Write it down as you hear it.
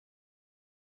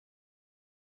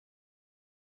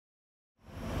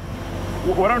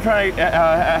what I'm trying to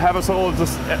have us all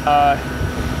just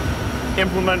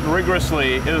implement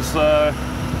rigorously is the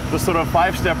sort of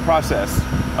 5-step process.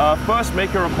 First,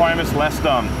 make your requirements less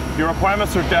dumb. Your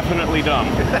requirements are definitely dumb.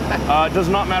 Does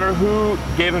not matter who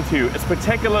gave them to you. It's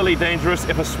particularly dangerous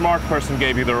if a smart person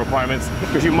gave you the requirements,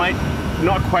 because you might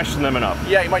not question them enough.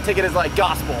 Yeah, you might take it as like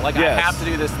gospel, like yes. I have to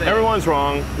do this thing. Everyone's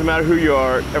wrong, no matter who you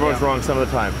are, everyone's wrong some of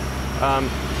the time.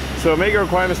 So make your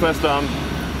requirements less dumb.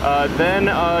 Then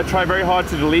try very hard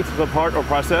to delete the part or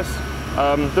process.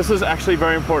 This is actually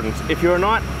very important. If you're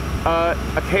not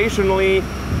occasionally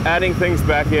adding things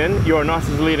back in, you are not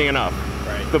deleting enough.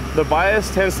 Right. The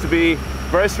bias tends to be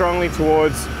very strongly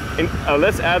towards,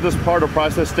 let's add this part or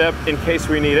process step in case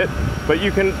we need it. But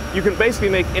you can basically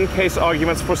make in-case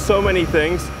arguments for so many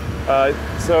things.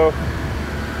 So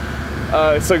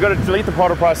you got to delete the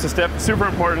part or process step, super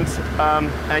important,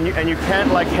 and you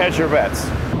can't like hedge your bets.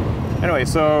 Anyway,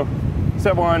 so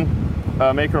step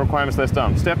 1, make your requirements less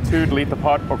dumb. Step 2, delete the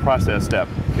part or process step.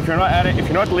 If you're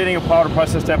not deleting a part or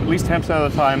process step at least 10%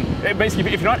 of the time,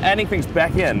 basically if you're not adding things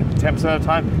back in 10% of the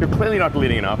time, you're clearly not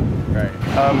deleting enough. Right.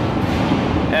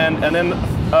 And then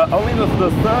only the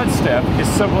third step is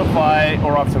simplify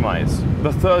or optimize.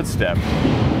 The third step,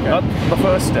 not the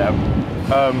first step.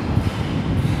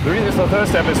 The reason it's the third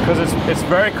step is because it's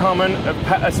very common,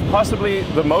 it's possibly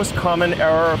the most common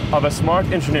error of a smart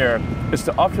engineer is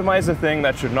to optimize a thing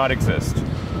that should not exist.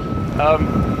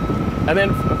 And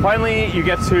then finally you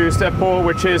get to step 4,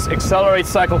 which is accelerate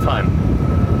cycle time.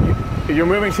 You're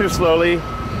moving too slowly,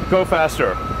 go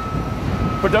faster.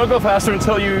 But don't go faster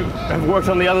until you have worked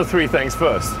on the other 3 things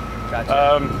first.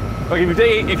 Gotcha. Like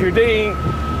if you're digging,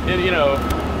 you know,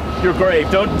 your grave,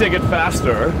 don't dig it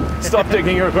faster. Stop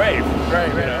digging your grave. Right.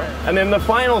 And then the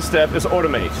final step is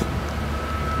automate.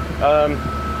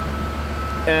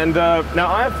 Now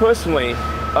I have personally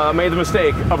made the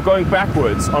mistake of going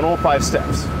backwards on all 5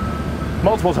 steps,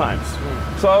 multiple times.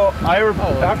 So I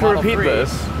have to repeat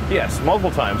this, yes,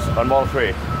 multiple times on Model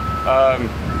 3,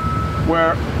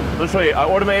 where literally I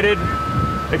automated,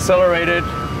 accelerated,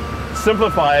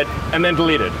 simplified, and then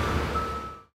deleted.